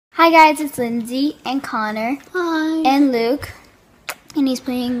Hi guys, it's Lindsay and Connor. Hi. And Luke. And he's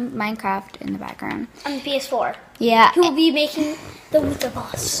playing Minecraft in the background. On the PS4. Yeah. He will be making the Wither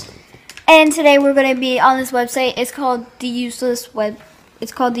boss. And today we're going to be on this website. It's called The Useless Web.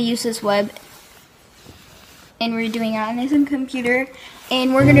 And we're doing it on this computer.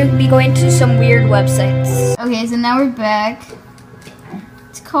 And we're going to be going to some weird websites. Okay, so now we're back.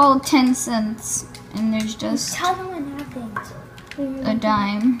 It's called 10 cents. And there's just Tell them what happens. a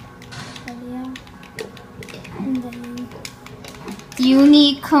dime. And then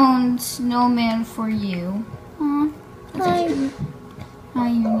Unicone snowman for you. Aw. hi. Hi,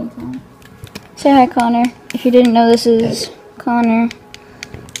 Unicone. Say hi, Connor. If you didn't know, this is Connor.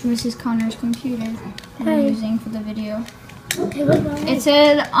 This is Connor's computer that I'm using for the video. Okay, what about It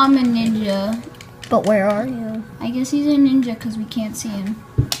said I'm a ninja. But where are you? I guess he's a ninja because we can't see him.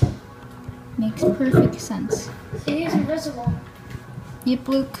 Makes perfect sense. See, he's invisible. Yep,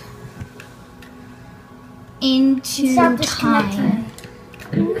 Luke. Into Stop disconnecting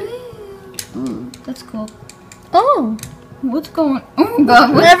time. me. Ooh, that's cool. Oh. What's going? Oh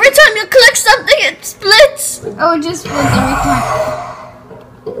God! What? Every time you click something, it splits. Oh, it just splits every time.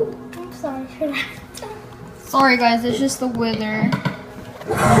 I'm sorry for that. Sorry, guys. It's just the wither.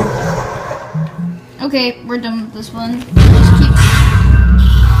 Okay, we're done with this one. Just keep.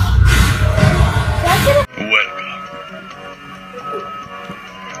 Welcome.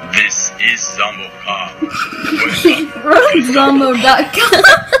 This is ZomboCom. Zombo.com.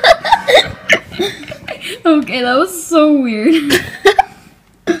 Okay, that was so weird.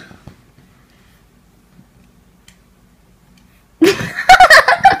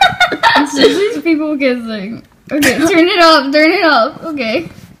 It's just these people kissing. Okay, turn it off. Turn it off. Okay.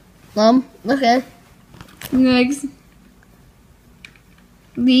 Okay. Next.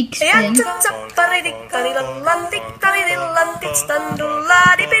 Leakston.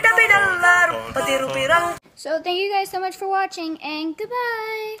 So thank you guys so much for watching and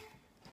goodbye.